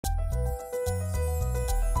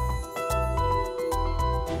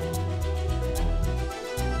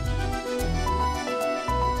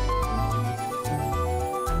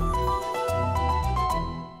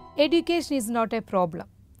Education is not a problem.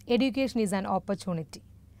 Education is an opportunity.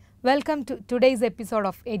 Welcome to today's episode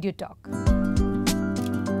of Edu Talk.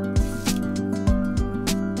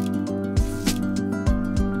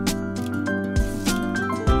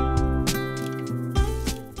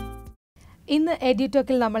 ഇന്ന് edu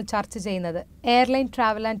ടോക്കിൽ നമ്മൾ ചർച്ച ചെയ്യുന്നത് airline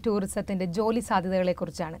travel and ടൂറിസത്തിൻ്റെ ജോലി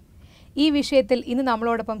സാധ്യതകളെക്കുറിച്ചാണ്. ഈ വിഷയത്തിൽ ഇന്ന്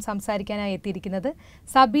നമ്മളോടൊപ്പം സംസാരിക്കാനായി എത്തിയിരിക്കുന്നത്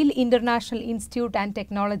സബീൽ ഇൻ്റർനാഷണൽ ഇൻസ്റ്റിറ്റ്യൂട്ട് ആൻഡ്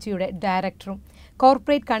ടെക്നോളജിയുടെ ഡയറക്ടറും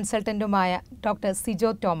കോർപ്പറേറ്റ് കൺസൾട്ടൻറ്റുമായ ഡോക്ടർ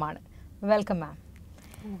സിജോ ടോമാണ്. വെൽക്കം മാം.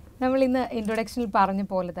 നമ്മൾ ഇന്ന് ഇൻട്രൊഡക്ഷനിൽ പറഞ്ഞ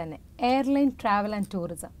പോലെ തന്നെ എയർലൈൻ ട്രാവൽ ആൻഡ്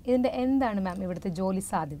ടൂറിസം, ഇതിൻ്റെ എന്താണ് മാം ഇവിടുത്തെ ജോലി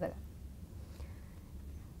സാധ്യതകൾ?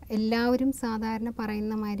 എല്ലാവരും സാധാരണ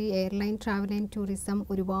പറയുന്ന മാതിരി എയർലൈൻ ട്രാവൽ ആൻഡ് ടൂറിസം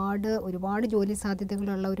ഒരുപാട് ജോലി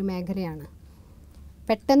സാധ്യതകളുള്ള ഒരു മേഖലയാണ്.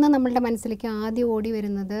 പെട്ടെന്ന് നമ്മളുടെ മനസ്സിലേക്ക് ആദ്യം ഓടി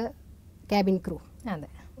വരുന്നത് ക്യാബിൻ ക്രൂ. അതെ,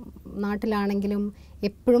 നാട്ടിലാണെങ്കിലും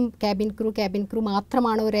എപ്പോഴും ക്യാബിൻ ക്രൂ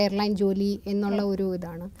മാത്രമാണ് ഒരു എയർലൈൻ ജോലി എന്നുള്ള ഒരു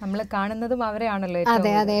ഇതാണ് നമ്മൾ കാണുന്നതും അവരെയാണല്ലോ.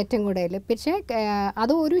 അതെ, ഏറ്റവും കൂടുതൽ. പക്ഷേ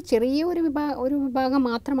അത് ഒരു ചെറിയ ഒരു വിഭാഗം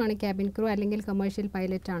മാത്രമാണ് ക്യാബിൻ ക്രൂ അല്ലെങ്കിൽ കമേഴ്ഷ്യൽ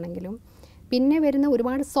പൈലറ്റ് ആണെങ്കിലും. പിന്നെ വരുന്ന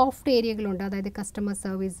ഒരുപാട് സോഫ്റ്റ് ഏരിയകളുണ്ട്. അതായത് കസ്റ്റമർ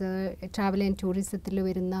സർവീസ്, ട്രാവൽ ആൻഡ് ടൂറിസത്തിൽ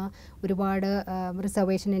വരുന്ന ഒരുപാട്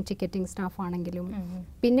റിസർവേഷൻ ആൻഡ് ടിക്കറ്റിംഗ് സ്റ്റാഫ് ആണെങ്കിലും,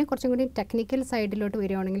 പിന്നെ കുറച്ചും കൂടി ടെക്നിക്കൽ സൈഡിലോട്ട്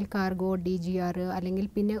വരികയാണെങ്കിൽ കാർഗോ, DGR, അല്ലെങ്കിൽ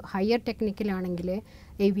പിന്നെ ഹയർ ടെക്നിക്കലാണെങ്കിൽ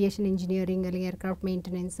ഏവിയേഷൻ എഞ്ചിനീയറിംഗ് അല്ലെങ്കിൽ എയർക്രാഫ്റ്റ്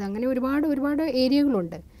മെയിൻ്റനൻസ്, അങ്ങനെ ഒരുപാട്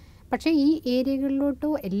ഏരിയകളുണ്ട്. പക്ഷേ ഈ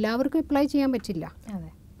ഏരിയകളിലോട്ട് എല്ലാവർക്കും അപ്ലൈ ചെയ്യാൻ പറ്റില്ല.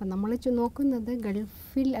 അപ്പം നമ്മൾ നോക്കുന്നത്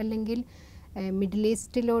ഗൾഫിൽ അല്ലെങ്കിൽ മിഡിൽ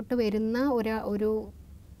ഈസ്റ്റിലോട്ട് വരുന്ന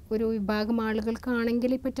ഒരു വിഭാഗം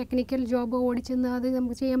ആളുകൾക്കാണെങ്കിൽ ഇപ്പോൾ ടെക്നിക്കൽ ജോബ് ഓടിച്ചെന്ന് അത്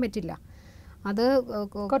നമുക്ക് ചെയ്യാൻ പറ്റില്ല. അത്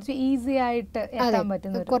കുറച്ച് ഈസി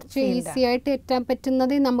ആയിട്ട് എത്താൻ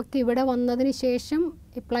പറ്റുന്നത് നമുക്ക് ഇവിടെ വന്നതിന് ശേഷം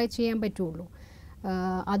അപ്ലൈ ചെയ്യാൻ പറ്റുള്ളൂ.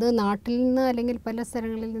 അത് നാട്ടിൽ നിന്ന് അല്ലെങ്കിൽ പല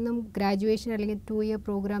സ്ഥലങ്ങളിൽ നിന്നും ഗ്രാജുവേഷൻ അല്ലെങ്കിൽ 2 ഇയർ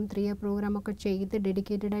പ്രോഗ്രാം 3 ഇയർ പ്രോഗ്രാം ഒക്കെ ചെയ്ത്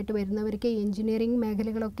ഡെഡിക്കേറ്റഡ് ആയിട്ട് വരുന്നവർക്ക് എഞ്ചിനീയറിംഗ്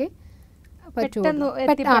മേഖലകളൊക്കെ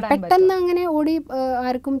പെട്ടെന്ന് അങ്ങനെ ഓടി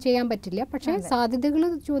ആർക്കും ചെയ്യാൻ പറ്റില്ല. പക്ഷേ സാധ്യതകൾ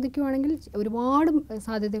ചോദിക്കുവാണെങ്കിൽ ഒരുപാട്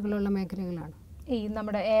സാധ്യതകളുള്ള മേഖലകളാണ് ഈ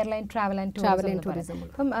നമ്മുടെ എയർലൈൻ ട്രാവൽ ആൻഡ് ടൂറിസം.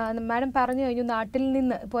 അപ്പം മാഡം പറഞ്ഞു കഴിഞ്ഞു, നാട്ടിൽ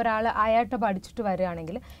നിന്ന് ഇപ്പോൾ ഒരാൾ അയാട്ട് പഠിച്ചിട്ട്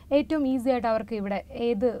വരികയാണെങ്കിൽ ഏറ്റവും ഈസി ആയിട്ട് അവർക്ക് ഇവിടെ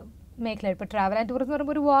ഏത് മേഖല, ഇപ്പോൾ ട്രാവൽ ആൻഡ് ടൂറിസം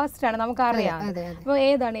പറയുമ്പോൾ ഒരു വാസ്റ്റ് ആണ്, നമുക്കറിയാം. അപ്പോൾ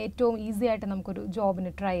ഏതാണ് ഏറ്റവും ഈസി ആയിട്ട് നമുക്കൊരു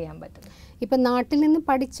ജോബിന് ട്രൈ ചെയ്യാൻ പറ്റുന്നത്? ഇപ്പം നാട്ടിൽ നിന്ന്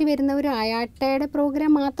പഠിച്ചു വരുന്നവർ അയാട്ടയുടെ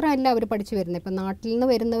പ്രോഗ്രാം മാത്രമല്ല അവർ പഠിച്ചു വരുന്നത്. ഇപ്പം നാട്ടിൽ നിന്ന്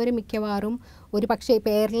വരുന്നവർ മിക്കവാറും ഒരു പക്ഷേ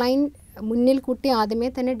ഇപ്പോൾ എയർലൈൻ മുന്നിൽ കൂട്ടി ആദ്യമേ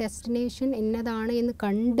തന്നെ ഡെസ്റ്റിനേഷൻ എന്നതാണ് എന്ന്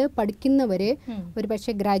കണ്ട് പഠിക്കുന്നവർ ഒരു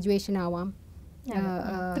പക്ഷേ ഗ്രാജുവേഷൻ ആവാം,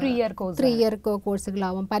 3 ഇയർ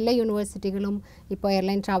കോഴ്സുകളാവും. പല യൂണിവേഴ്സിറ്റികളും ഇപ്പോൾ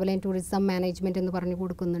airline travel and tourism management എന്ന് പറഞ്ഞു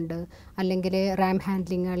കൊടുക്കുന്നുണ്ട്. അല്ലെങ്കിൽ റാം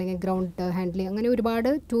ഹാൻഡ്ലിങ് അല്ലെങ്കിൽ ഗ്രൗണ്ട് ഹാൻഡ്ലിങ്, അങ്ങനെ ഒരുപാട്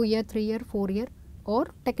 2 year 3 year 4 year or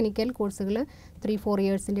technical കോഴ്സുകൾ 3-4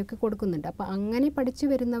 ഇയേഴ്സിൻ്റെ ഒക്കെ കൊടുക്കുന്നുണ്ട്. അപ്പോൾ അങ്ങനെ പഠിച്ചു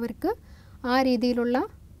വരുന്നവർക്ക് ആ രീതിയിലുള്ള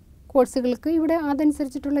കോഴ്സുകൾക്ക് ഇവിടെ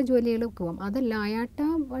അതനുസരിച്ചിട്ടുള്ള ജോലികൾ പോകാം. അതല്ല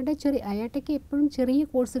അയാട്ടയ്ക്ക് എപ്പോഴും ചെറിയ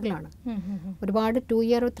കോഴ്സുകളാണ്. ഒരുപാട് 2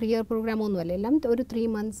 ഇയർ 3 ഇയർ പ്രോഗ്രാം ഒന്നുമല്ല, എല്ലാം ഒരു 3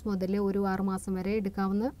 മന്ത്സ് മുതൽ ഒരു 6 മാസം വരെ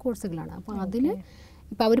എടുക്കാവുന്ന കോഴ്സുകളാണ്. അപ്പോൾ അതിൽ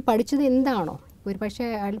ഇപ്പോൾ അവർ പഠിച്ചത് എന്താണോ, ഒരു പക്ഷേ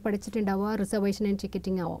അയാൾ പഠിച്ചിട്ടുണ്ടാവുക റിസർവേഷൻ ആൻഡ്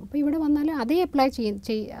ടിക്കറ്റിംഗ് ആവാം. അപ്പോൾ ഇവിടെ വന്നാൽ അതേ അപ്ലൈ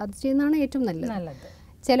അത് ചെയ്യുന്നതാണ് ഏറ്റവും നല്ലത്.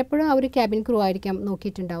 ചിലപ്പോഴും അവർ ക്യാബിൻ ക്രൂ ആയിരിക്കാം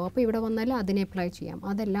നോക്കിയിട്ടുണ്ടാവും, അപ്പോൾ ഇവിടെ വന്നാൽ അതിനെ അപ്ലൈ ചെയ്യാം.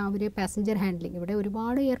 അതല്ല അവർ പാസഞ്ചർ ഹാൻഡ്ലിങ്, ഇവിടെ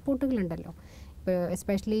ഒരുപാട് എയർപോർട്ടുകളുണ്ടല്ലോ. ഇപ്പോൾ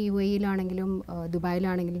എസ്പെഷ്യലി UAE-യിലാണെങ്കിലും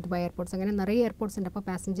ദുബായിലാണെങ്കിലും ദുബായ് എയർപോർട്ട്സ്, അങ്ങനെ നിറയെ എയർപോർട്ട്സ് ഉണ്ട്. അപ്പോൾ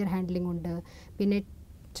പാസഞ്ചർ ഹാൻഡ്ലിംഗ് ഉണ്ട്. പിന്നെ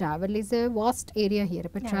travel is A vast area here.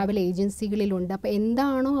 ഇപ്പോൾ ട്രാവൽ ഏജൻസികളിലുണ്ട്. അപ്പോൾ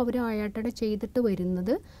എന്താണോ അവർ അയാട്ടടെ ചെയ്തിട്ട്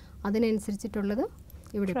വരുന്നത് അതിനനുസരിച്ചിട്ടുള്ളത്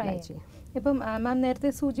ഇവിടെ അപ്ലൈ ചെയ്യാം. ഇപ്പം മാം നേരത്തെ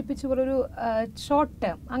സൂചിപ്പിച്ച പോലെ ഒരു ഷോർട്ട്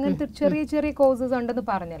ടേം അങ്ങനത്തെ ചെറിയ കോഴ്സസ് ഉണ്ടെന്ന്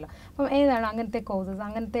പറഞ്ഞല്ലോ. അപ്പം ഏതാണ് അങ്ങനത്തെ കോഴ്സസ്?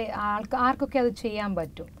 അങ്ങനത്തെ ആർക്കൊക്കെ അത് ചെയ്യാൻ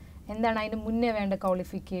പറ്റും? എന്താണ് അതിന് മുന്നേ വേണ്ട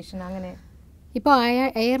ക്വാളിഫിക്കേഷൻ? അങ്ങനെ ഇപ്പോൾ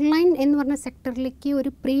എയർലൈൻ എന്ന് പറഞ്ഞ സെക്ടറിലേക്ക് ഒരു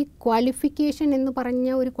പ്രീ ക്വാളിഫിക്കേഷൻ എന്ന് പറഞ്ഞ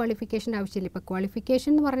ഒരു ക്വാളിഫിക്കേഷൻ ആവശ്യമില്ല. ഇപ്പോൾ ക്വാളിഫിക്കേഷൻ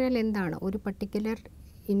എന്ന് പറഞ്ഞാൽ എന്താണ്, ഒരു പർട്ടിക്കുലർ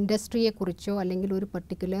ഇൻഡസ്ട്രിയെക്കുറിച്ചോ അല്ലെങ്കിൽ ഒരു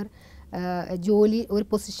പർട്ടിക്കുലർ ജോലി ഒരു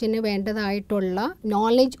പൊസിഷന് വേണ്ടതായിട്ടുള്ള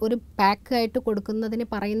നോളജ് ഒരു പാക്കായിട്ട് കൊടുക്കുന്നതിന്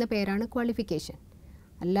പറയുന്ന പേരാണ് ക്വാളിഫിക്കേഷൻ.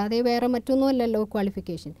 അല്ലാതെ വേറെ മറ്റൊന്നുമല്ലല്ലോ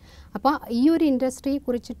ക്വാളിഫിക്കേഷൻ. അപ്പോൾ ഈ ഒരു ഇൻഡസ്ട്രിയെ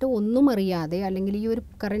കുറിച്ചിട്ട് ഒന്നും അറിയാതെ അല്ലെങ്കിൽ ഈ ഒരു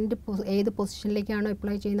കറൻറ്റ് ഏത് പൊസിഷനിലേക്കാണോ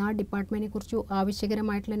അപ്ലൈ ചെയ്യുന്ന ആ ഡിപ്പാർട്ട്മെൻറ്റിനെ കുറിച്ച്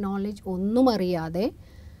ആവശ്യകരമായിട്ടുള്ള നോളജ് ഒന്നും അറിയാതെ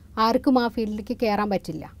ആർക്കും ആ ഫീൽഡിലേക്ക് കയറാൻ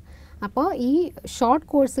പറ്റില്ല. അപ്പോൾ ഈ ഷോർട്ട്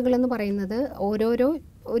കോഴ്സുകളെന്ന് പറയുന്നത് ഓരോരോ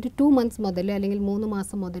ഒരു 2 മന്ത്സ് മുതൽ അല്ലെങ്കിൽ 3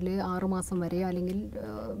 മാസം മുതൽ 6 മാസം വരെ അല്ലെങ്കിൽ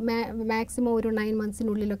മാക്സിമം ഒരു 9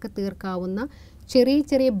 മന്ത്സിനുള്ളിലൊക്കെ തീർക്കാവുന്ന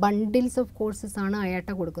ചെറിയ ബണ്ടിൽസ് ഓഫ് കോഴ്സസ് ആണ് അയാട്ട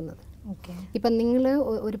കൊടുക്കുന്നത്. ഇപ്പം നിങ്ങൾ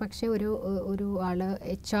ഒരു പക്ഷേ ഒരു ആൾ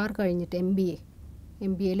HR കഴിഞ്ഞിട്ട് MBA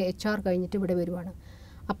MBA HR കഴിഞ്ഞിട്ട് ഇവിടെ വരുവാണ്.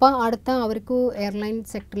 അപ്പോൾ അടുത്ത അവർക്ക് എയർലൈൻ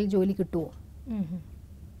സെക്ടറിൽ ജോലി കിട്ടുമോ?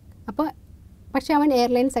 അപ്പോൾ പക്ഷെ അവൻ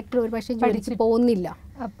എയർലൈൻ സെക്ടർ ഒരു പക്ഷേ ജോലിക്ക് പോകുന്നില്ല.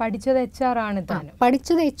 പഠിച്ചത് HR ആണ്.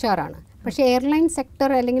 പഠിച്ചത് HR ആണ്. പക്ഷേ എയർലൈൻ സെക്ടർ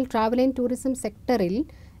അല്ലെങ്കിൽ ട്രാവൽ ആൻഡ് ടൂറിസം സെക്ടറിൽ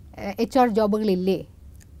HR ജോബുകളില്ലേ?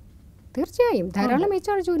 തീർച്ചയായും ധാരാളം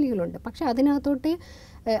HR ജോലികളുണ്ട്. പക്ഷെ അതിനകത്തോട്ട്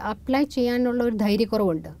അപ്ലൈ ചെയ്യാനുള്ള ഒരു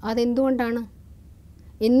ധൈര്യക്കുറവുണ്ട്. അതെന്തുകൊണ്ടാണ്?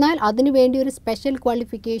 എന്നാൽ അതിനു വേണ്ടി ഒരു സ്പെഷ്യൽ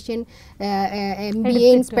ക്വാളിഫിക്കേഷൻ MBA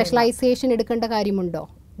സ്പെഷ്യലൈസേഷൻ എടുക്കേണ്ട കാര്യമുണ്ടോ?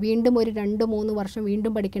 വീണ്ടും ഒരു 2-3 വർഷം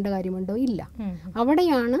വീണ്ടും പഠിക്കേണ്ട കാര്യമുണ്ടോ? ഇല്ല.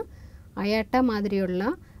 അവിടെയാണ് അയാട്ട മാതിരിയുള്ള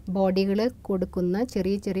ബോഡികൾ കൊടുക്കുന്ന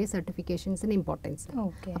ചെറിയ ചെറിയ സർട്ടിഫിക്കേഷൻസിന് ഇമ്പോർട്ടൻസ്.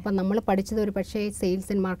 അപ്പം നമ്മൾ പഠിച്ചത് ഒരു പക്ഷേ സെയിൽസ്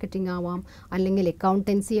ആൻഡ് മാർക്കറ്റിംഗ് ആവാം, അല്ലെങ്കിൽ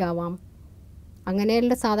അക്കൗണ്ടൻസി ആവാം,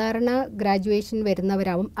 അങ്ങനെയുള്ള സാധാരണ ഗ്രാജുവേഷൻ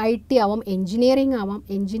വരുന്നവരാവാം, IT ആവാം, എൻജിനീയറിംഗ് ആവാം.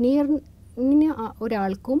 എൻജിനീയറിങ്ങിന്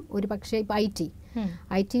ഒരാൾക്കും ഒരു പക്ഷേ ഇപ്പോൾ IT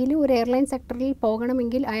യിൽ ഒരു എയർലൈൻ സെക്ടറിൽ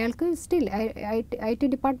പോകണമെങ്കിൽ അയാൾക്ക് സ്റ്റിൽ IT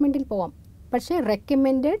ഡിപ്പാർട്ട്മെൻറ്റിൽ പോവാം. പക്ഷേ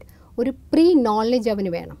റെക്കമെൻഡഡ് ഒരു പ്രീ നോളജ്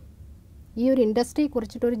അവന് വേണം. ഈ ഒരു ഇൻഡസ്ട്രിയെ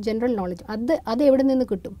കുറിച്ചിട്ടൊരു ജനറൽ നോളജ് അത് എവിടെ നിന്ന്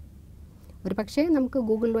കിട്ടും? ഒരു പക്ഷേ നമുക്ക്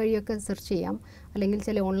ഗൂഗിൾ വഴിയൊക്കെ സെർച്ച് ചെയ്യാം, അല്ലെങ്കിൽ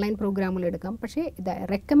ചില ഓൺലൈൻ പ്രോഗ്രാമുകൾ എടുക്കാം. പക്ഷേ ഇത്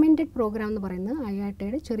റെക്കമെൻഡഡ് പ്രോഗ്രാം എന്ന് പറയുന്നത്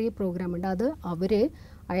അയാട്ടയുടെ ചെറിയ പ്രോഗ്രാമുണ്ട്. അത് അവർ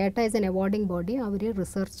IATA as an awarding body our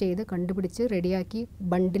research ചെയ്ത് കണ്ടുപിടിച്ച് റെഡിയാക്കി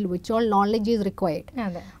ബണ്ടിൽ which all knowledge is required.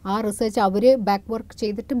 ആ റിസർച്ച് അവർ ബാക്ക് വർക്ക്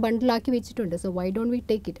ചെയ്തിട്ട് ബണ്ടിലാക്കി വെച്ചിട്ടുണ്ട്. So why don't we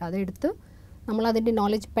take it? അതെടുത്ത് നമ്മൾ അതിൻ്റെ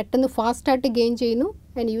നോളജ് പെട്ടെന്ന് ഫാസ്റ്റായിട്ട് ഗെയിൻ ചെയ്യുന്നു.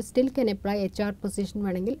 And you still can apply HR position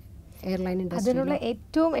വേണമെങ്കിൽ എയർലൈൻ ഇൻഡസ്ട്രി. അതിനുള്ള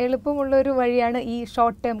ഏറ്റവും എളുപ്പമുള്ള ഒരു വഴിയാണ് ഈ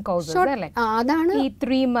ഷോർട്ട് ടേം കോഴ്സസ് അല്ലേ? അതാണ് ഈ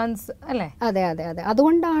 3 months അല്ലേ? അതെ.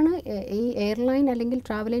 അതുകൊണ്ടാണ് ഈ എയർലൈൻ അല്ലെങ്കിൽ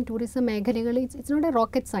ട്രാവൽ ആൻഡ് ടൂറിസം മേഖലകളിൽ it's not A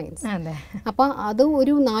rocket science. അപ്പോൾ അത്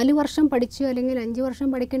ഒരു 4 വർഷം പഠിച്ച് അല്ലെങ്കിൽ 5 വർഷം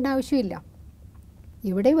പഠിക്കേണ്ട ആവശ്യമില്ല.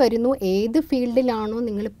 ഇവിടെ വരുന്നു ഏത് ഫീൽഡിലാണോ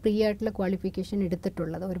നിങ്ങൾ പ്രീ ആയിട്ടുള്ള ക്വാളിഫിക്കേഷൻ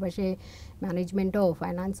എടുത്തിട്ടുള്ളത്, ഒരു പക്ഷേ മാനേജ്മെൻറ്റോ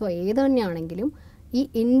ഫൈനാൻസോ ഏത് തന്നെയാണെങ്കിലും ഈ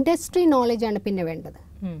ഇൻഡസ്ട്രി നോളജാണ് പിന്നെ വേണ്ടത്.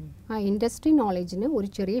 ആ ഇൻഡസ്ട്രി നോളജിന് ഒരു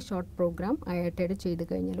ചെറിയ ഷോർട്ട് പ്രോഗ്രാം അയാട്ടയുടെ ചെയ്ത്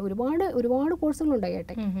കഴിഞ്ഞാൽ ഒരുപാട് കോഴ്സുകളുണ്ട്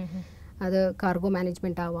അയാട്ടയ്ക്ക്. അത് കാർഗോ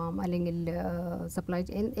മാനേജ്മെൻറ്റ് ആവാം, അല്ലെങ്കിൽ സപ്ലൈ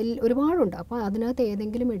ഒരുപാടുണ്ട്. അപ്പോൾ അതിനകത്ത്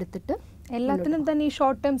ഏതെങ്കിലും എടുത്തിട്ട് എല്ലാത്തിനും തന്നെ ഈ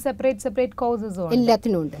ഷോർട്ട് ടേം സെപ്പറേറ്റ് കോഴ്സസ്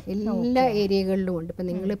എല്ലാത്തിനും ഉണ്ട്, എല്ലാ ഏരിയകളിലും ഉണ്ട്. ഇപ്പം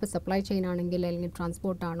നിങ്ങളിപ്പോൾ സപ്ലൈ ചെയിൻ ആണെങ്കിൽ, അല്ലെങ്കിൽ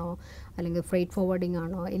ട്രാൻസ്പോർട്ടാണോ, അല്ലെങ്കിൽ ഫ്രൈറ്റ് ഫോർവേഡിംഗ്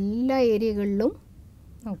ആണോ, എല്ലാ ഏരിയകളിലും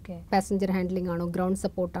പാസഞ്ചർ ഹാൻഡ്ലിംഗ് ആണോ, ഗ്രൗണ്ട്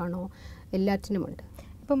സപ്പോർട്ടാണോ, എല്ലാറ്റിനുമുണ്ട്.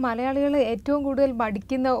 ഇപ്പം മലയാളികൾ ഏറ്റവും കൂടുതൽ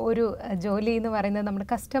പഠിക്കുന്ന ഒരു ജോലി എന്ന് പറയുന്നത് നമ്മുടെ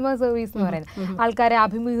കസ്റ്റമർ സർവീസ് എന്ന് പറയുന്നത്. ആൾക്കാരെ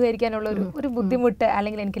അഭിമുഖീകരിക്കാനുള്ള ഒരു ബുദ്ധിമുട്ട്,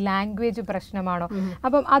 അല്ലെങ്കിൽ എനിക്ക് ലാംഗ്വേജ് പ്രശ്നമാണോ?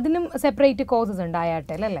 അപ്പം അതിനും സെപ്പറേറ്റ് കോഴ്സസ് ഉണ്ട്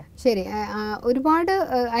അയാട്ടിൽ അല്ലേ? ശരി, ഒരുപാട്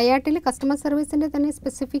അയാട്ടിൽ കസ്റ്റമർ സർവീസിൻ്റെ തന്നെ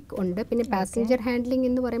സ്പെസിഫിക് ഉണ്ട്. പിന്നെ പാസഞ്ചർ ഹാൻഡ്ലിംഗ്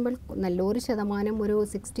എന്ന് പറയുമ്പോൾ നല്ലൊരു ശതമാനം, ഒരു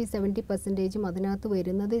 60-70% അതിനകത്ത്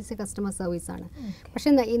വരുന്നത് കസ്റ്റമർ സർവീസാണ്. പക്ഷെ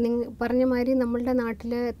പറഞ്ഞ മാതിരി നമ്മളുടെ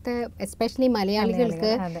നാട്ടിലത്തെ എസ്പെഷ്യലി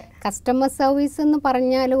മലയാളികൾക്ക് കസ്റ്റമർ സർവീസ് എന്ന്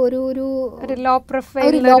പറഞ്ഞാൽ ഒരു ലോ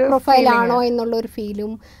പ്രൊഫൈൽ ആണോ എന്നുള്ളൊരു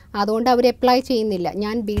ഫീലും, അതുകൊണ്ട് അവർ അപ്ലൈ ചെയ്യുന്നില്ല.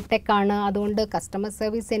 ഞാൻ BTech ആണ്, അതുകൊണ്ട് കസ്റ്റമർ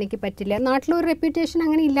സർവീസ് എനിക്ക് പറ്റില്ല. നാട്ടിലൊരു റെപ്യൂട്ടേഷൻ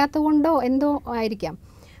അങ്ങനെ ഇല്ലാത്തതുകൊണ്ടോ എന്തോ ആയിരിക്കാം.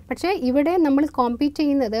 പക്ഷേ ഇവിടെ നമ്മൾ കോമ്പീറ്റ്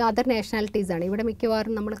ചെയ്യുന്നത് അതർ നാഷണാലിറ്റീസാണ്. ഇവിടെ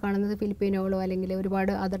മിക്കവാറും നമ്മൾ കാണുന്നത് ഫിലിപ്പീനോകളോ അല്ലെങ്കിൽ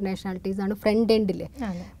ഒരുപാട് അതർ നാഷണാലിറ്റീസാണ് ഫ്രണ്ട് എൻഡിൽ.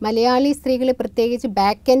 മലയാളി സ്ത്രീകൾ പ്രത്യേകിച്ച്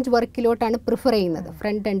ബാക്ക് എൻഡ് വർക്കിലോട്ടാണ് പ്രിഫർ ചെയ്യുന്നത്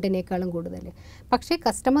ഫ്രണ്ട് എൻഡിനേക്കാളും കൂടുതൽ. പക്ഷേ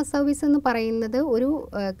കസ്റ്റമർ സർവീസ് എന്ന് പറയുന്നത്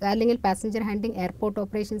അല്ലെങ്കിൽ പാസഞ്ചർ ഹാൻഡ്ലിംഗ് എയർപോർട്ട്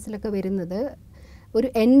ഓപ്പറേഷൻസിലൊക്കെ വരുന്നത് ഒരു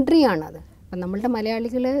എൻട്രി ആണത്. അപ്പം നമ്മളുടെ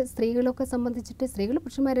മലയാളികൾ സ്ത്രീകളൊക്കെ സംബന്ധിച്ചിട്ട്, സ്ത്രീകൾ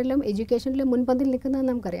പുരുഷന്മാരെല്ലാം എഡ്യൂക്കേഷനിൽ മുൻപന്തിൽ നിൽക്കുന്നത്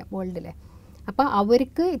നമുക്കറിയാം വേൾഡിലെ. അപ്പോൾ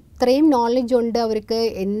അവർക്ക് ഇത്രയും നോളജ് ഉണ്ട്, അവർക്ക്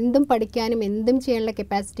എന്തും പഠിക്കാനും എന്തും ചെയ്യാനുള്ള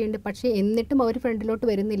കപ്പാസിറ്റി ഉണ്ട്. പക്ഷേ എന്നിട്ടും അവർ ഫ്രണ്ടിലോട്ട്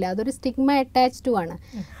വരുന്നില്ല. അതൊരു സ്റ്റിഗ്മ അറ്റാച്ച്ഡും ആണ്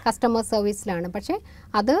കസ്റ്റമർ സർവീസിലാണ്. പക്ഷേ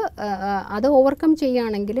അത് ഓവർകം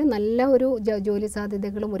ചെയ്യുകയാണെങ്കിൽ നല്ല ഒരു ജോലി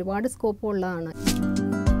സാധ്യതകളും ഒരുപാട് സ്കോപ്പും ഉള്ളതാണ്.